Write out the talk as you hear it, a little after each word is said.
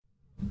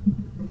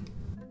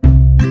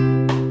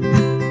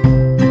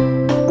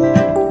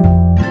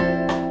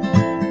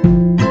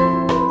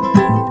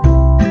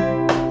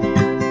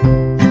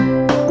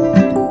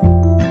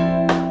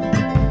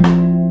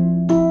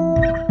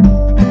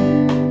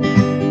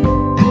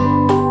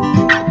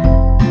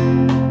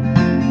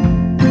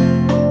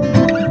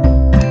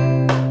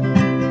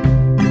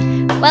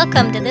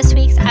Welcome to this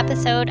week's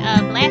episode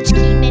of Latchkey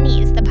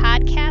Minis, the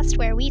podcast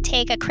where we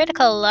take a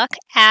critical look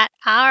at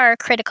our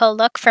critical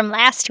look from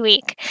last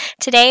week.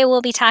 Today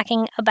we'll be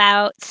talking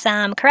about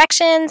some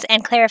corrections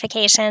and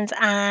clarifications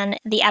on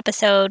the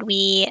episode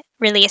we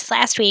released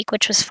last week,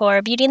 which was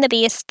for Beauty and the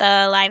Beast,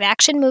 the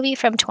live-action movie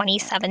from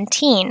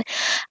 2017.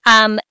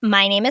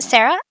 My name is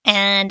Sarah,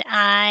 and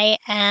I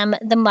am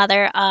the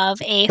mother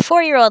of a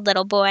 4-year-old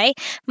little boy.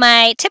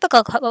 My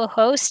typical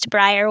co-host,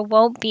 Briar,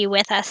 won't be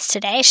with us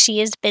today.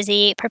 She is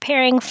busy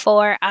preparing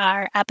for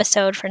our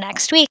episode for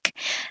next week.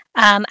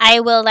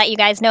 I will let you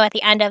guys know at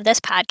the end of this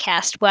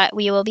podcast what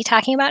we will be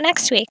talking about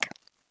next week.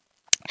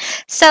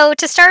 So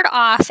to start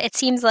off, it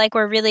seems like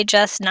we're really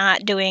just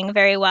not doing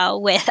very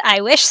well with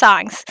I Wish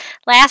songs.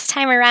 Last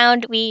time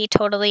around, we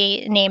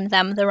totally named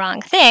them the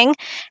wrong thing.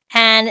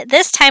 And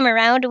this time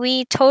around,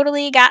 we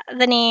totally got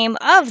the name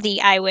of the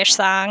I Wish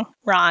song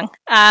wrong.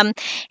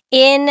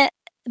 In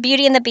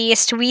Beauty and the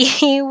Beast,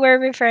 we were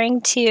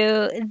referring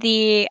to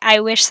the I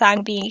Wish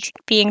song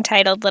being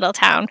titled Little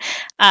Town,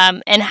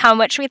 and how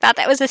much we thought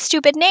that was a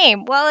stupid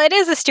name. Well, it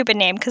is a stupid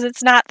name because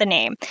it's not the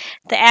name.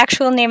 The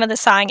actual name of the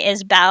song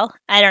is Belle.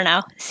 I don't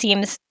know.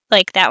 Seems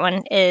like that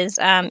one is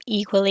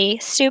equally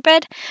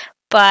stupid,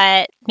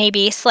 but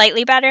maybe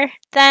slightly better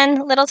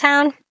than Little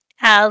Town.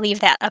 I'll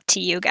leave that up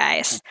to you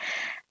guys.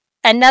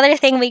 Another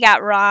thing we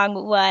got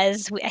wrong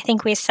was, I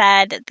think we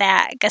said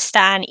that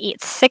Gaston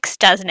eats 6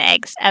 dozen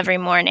eggs every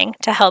morning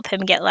to help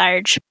him get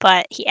large,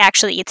 but he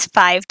actually eats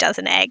 5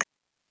 dozen eggs.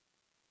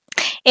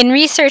 In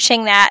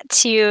researching that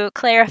to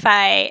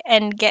clarify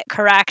and get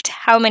correct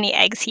how many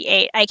eggs he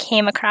ate, I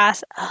came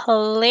across a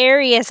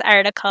hilarious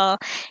article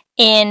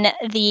in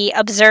The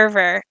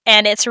Observer,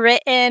 and it's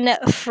written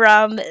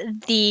from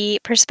the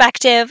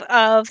perspective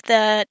of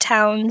the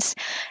town's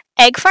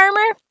egg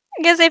farmer.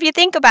 Because if you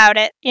think about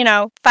it,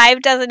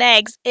 5 dozen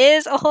eggs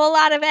is a whole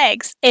lot of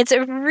eggs. It's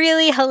a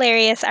really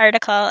hilarious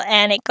article,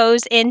 and it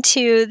goes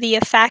into the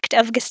effect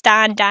of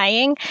Gaston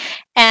dying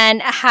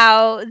and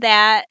how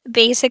that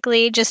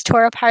basically just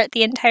tore apart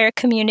the entire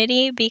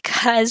community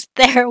because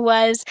there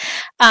was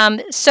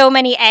so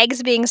many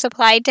eggs being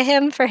supplied to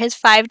him for his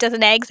 5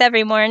 dozen eggs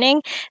every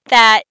morning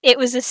that it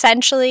was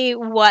essentially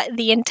what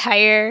the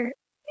entire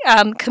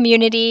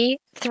community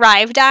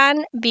thrived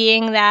on,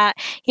 being that,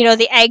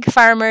 the egg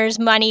farmers'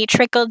 money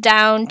trickled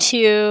down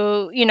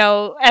to,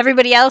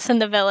 everybody else in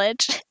the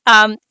village.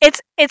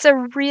 It's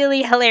a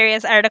really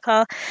hilarious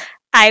article.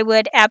 I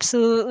would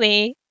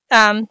absolutely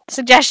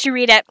suggest you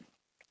read it.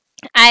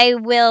 I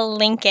will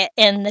link it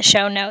in the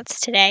show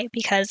notes today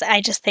because I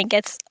just think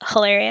it's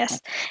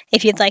hilarious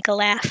if you'd like a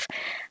laugh.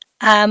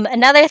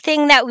 Another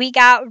thing that we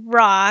got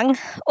wrong,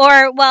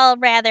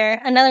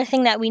 another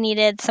thing that we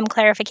needed some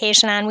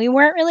clarification on, we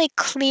weren't really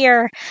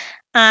clear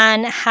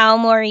on how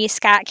Maurice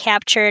got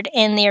captured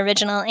in the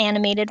original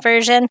animated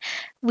version.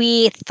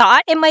 We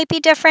thought it might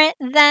be different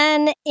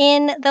than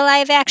in the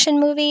live-action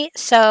movie,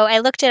 so I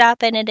looked it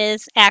up and it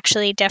is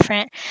actually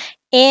different.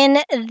 In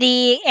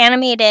the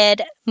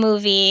animated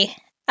movie,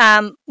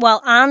 on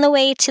the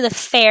way to the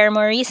fair,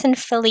 Maurice and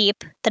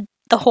Philippe,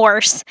 the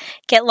horse,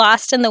 get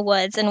lost in the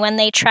woods, and when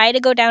they try to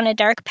go down a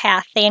dark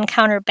path, they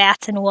encounter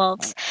bats and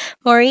wolves.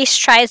 Maurice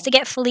tries to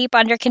get Philippe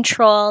under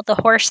control. The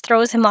horse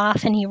throws him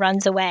off, and he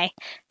runs away.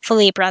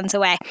 Philippe runs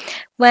away.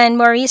 When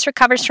Maurice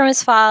recovers from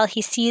his fall,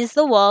 he sees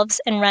the wolves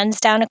and runs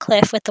down a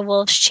cliff with the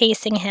wolves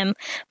chasing him.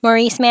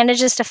 Maurice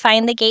manages to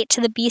find the gate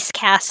to the Beast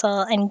Castle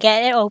and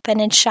get it open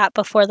and shut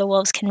before the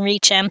wolves can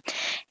reach him.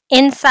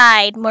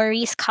 Inside,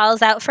 Maurice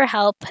calls out for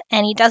help,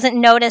 and he doesn't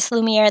notice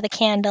Lumiere the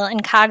candle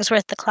and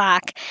Cogsworth the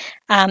clock.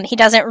 He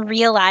doesn't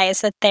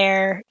realize that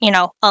they're,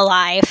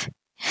 alive.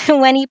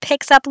 When he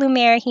picks up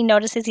Lumiere, he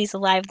notices he's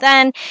alive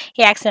then.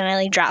 He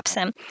accidentally drops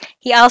him.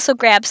 He also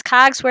grabs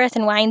Cogsworth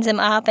and winds him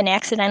up and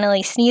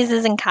accidentally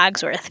sneezes in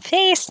Cogsworth's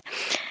face.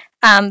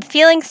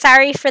 Feeling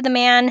sorry for the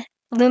man,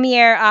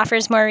 Lumiere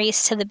offers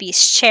Maurice to the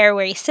Beast's chair,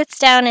 where he sits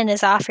down and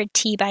is offered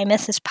tea by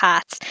Mrs.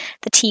 Potts,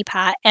 the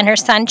teapot, and her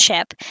son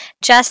Chip.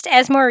 Just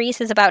as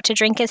Maurice is about to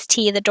drink his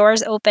tea, the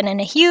doors open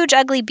and a huge,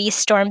 ugly beast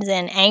storms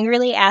in,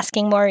 angrily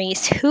asking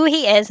Maurice who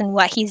he is and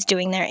what he's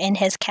doing there in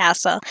his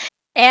castle.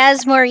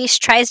 As Maurice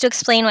tries to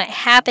explain what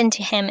happened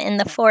to him in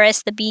the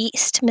forest, the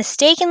beast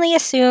mistakenly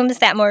assumes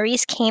that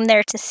Maurice came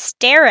there to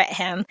stare at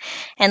him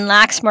and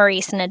locks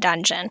Maurice in a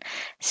dungeon.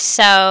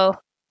 So,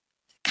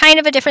 kind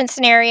of a different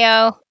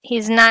scenario.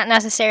 He's not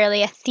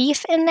necessarily a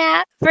thief in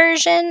that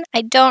version.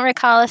 I don't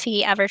recall if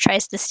he ever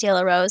tries to steal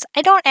a rose.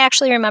 I don't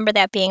actually remember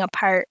that being a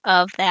part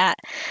of that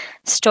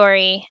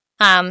story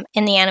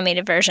in the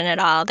animated version at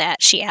all,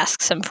 that she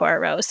asks him for a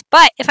rose.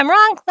 But if I'm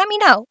wrong, let me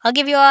know. I'll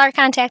give you all our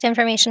contact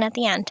information at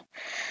the end.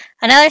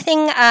 Another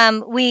thing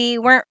we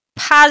weren't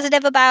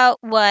positive about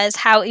was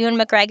how Ewan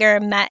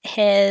McGregor met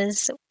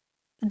his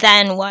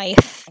then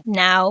wife.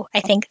 Now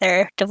I think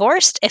they're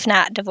divorced. If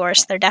not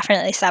divorced, they're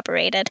definitely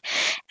separated.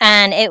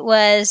 And it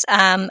was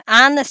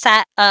on the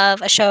set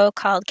of a show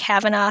called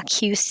Kavanaugh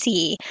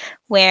QC,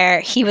 where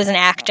he was an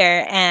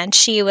actor and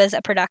she was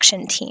a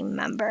production team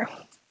member.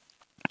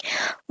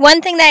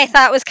 One thing that I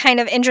thought was kind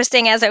of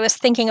interesting as I was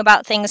thinking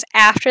about things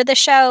after the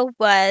show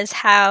was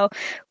how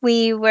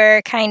we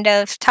were kind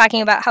of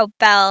talking about how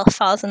Belle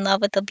falls in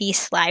love with the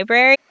Beast's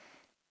library.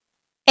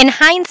 In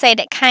hindsight,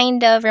 it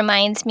kind of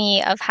reminds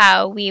me of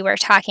how we were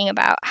talking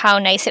about how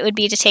nice it would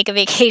be to take a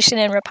vacation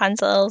in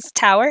Rapunzel's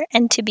tower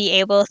and to be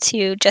able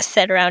to just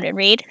sit around and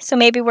read. So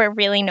maybe we're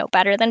really no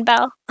better than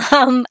Belle.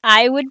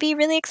 I would be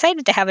really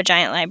excited to have a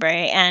giant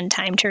library and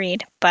time to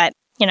read, but,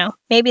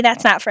 maybe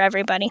that's not for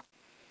everybody.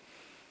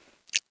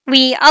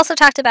 We also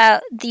talked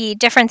about the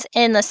difference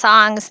in the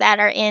songs that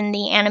are in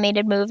the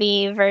animated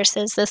movie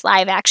versus this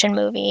live action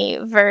movie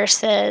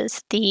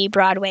versus the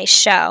Broadway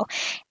show.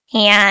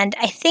 And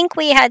I think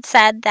we had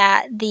said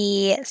that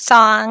the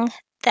song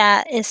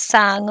that is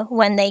sung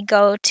when they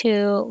go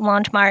to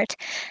Montmartre,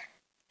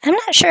 I'm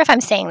not sure if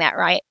I'm saying that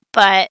right,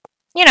 but,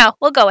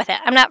 we'll go with it.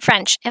 I'm not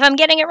French. If I'm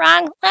getting it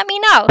wrong, let me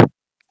know.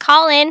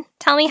 Call in,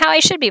 tell me how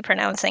I should be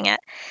pronouncing it.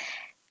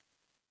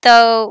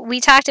 Though we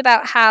talked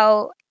about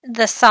how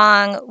the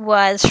song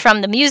was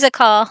from the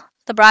musical,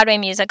 the Broadway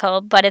musical,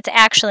 but it's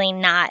actually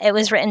not. It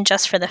was written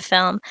just for the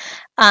film.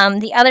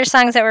 The other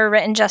songs that were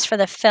written just for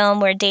the film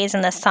were Days in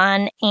the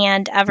Sun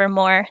and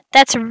Evermore.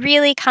 That's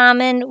really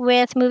common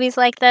with movies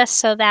like this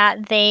so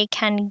that they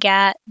can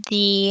get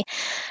the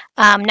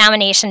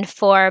nomination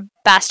for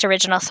Best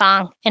Original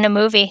Song in a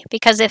movie.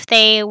 Because if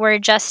they were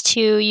just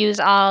to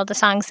use all the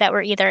songs that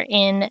were either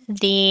in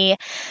the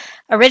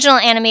original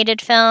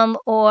animated film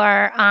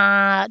or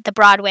the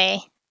Broadway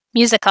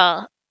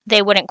musical,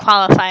 they wouldn't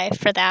qualify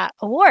for that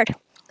award.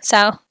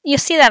 So you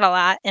see that a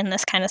lot in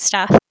this kind of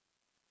stuff.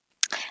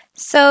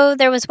 So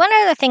there was one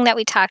other thing that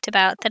we talked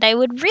about that I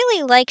would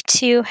really like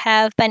to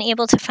have been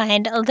able to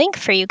find a link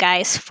for you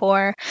guys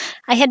for.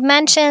 I had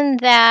mentioned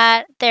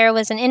that there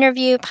was an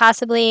interview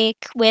possibly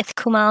with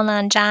Kumail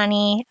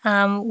Nanjiani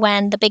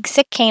when The Big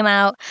Sick came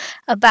out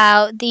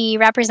about the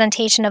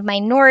representation of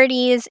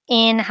minorities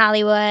in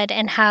Hollywood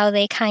and how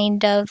they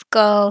kind of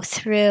go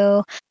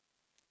through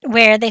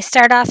where they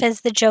start off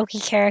as the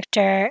jokey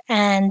character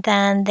and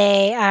then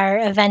they are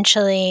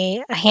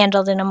eventually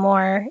handled in a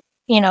more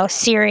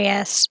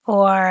serious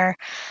or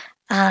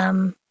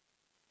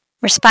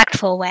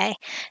respectful way.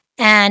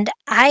 And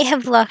I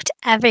have looked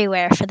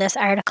everywhere for this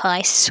article.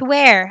 I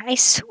swear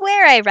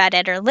I read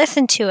it or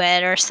listened to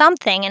it or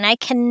something, and I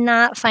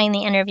cannot find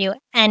the interview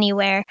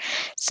anywhere.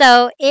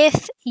 So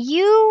if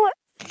you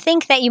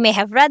think that you may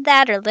have read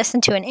that or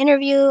listened to an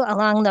interview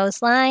along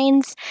those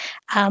lines,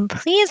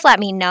 please let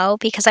me know,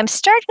 because I'm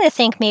starting to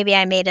think maybe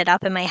I made it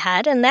up in my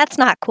head, and that's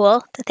not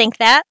cool to think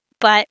that.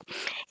 But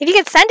if you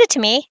could send it to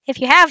me, if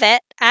you have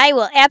it, I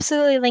will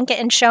absolutely link it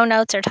in show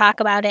notes or talk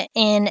about it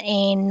in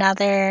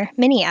another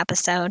mini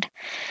episode.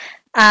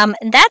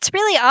 That's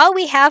really all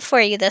we have for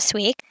you this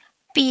week.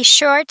 Be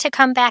sure to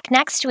come back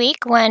next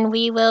week when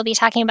we will be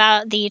talking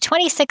about the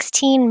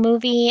 2016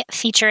 movie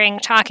featuring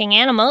talking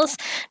animals.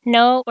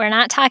 No, we're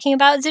not talking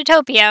about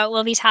Zootopia.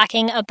 We'll be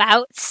talking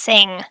about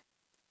Sing.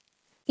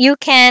 You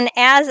can,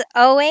 as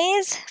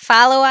always,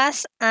 follow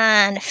us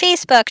on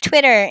Facebook,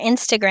 Twitter,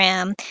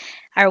 Instagram,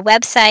 our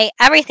website.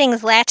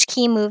 Everything's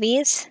Latchkey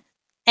Movies.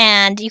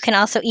 And you can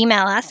also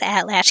email us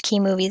at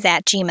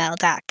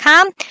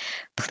latchkeymovies@gmail.com.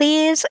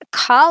 Please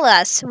call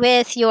us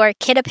with your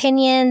kid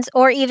opinions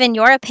or even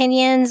your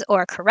opinions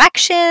or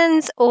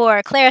corrections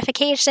or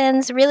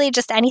clarifications, really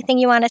just anything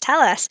you want to tell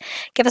us.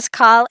 Give us a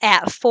call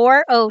at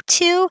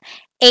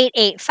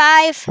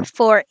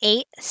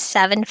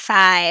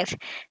 402-885-4875.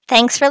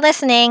 Thanks for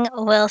listening.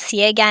 We'll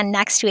see you again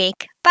next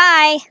week.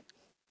 Bye.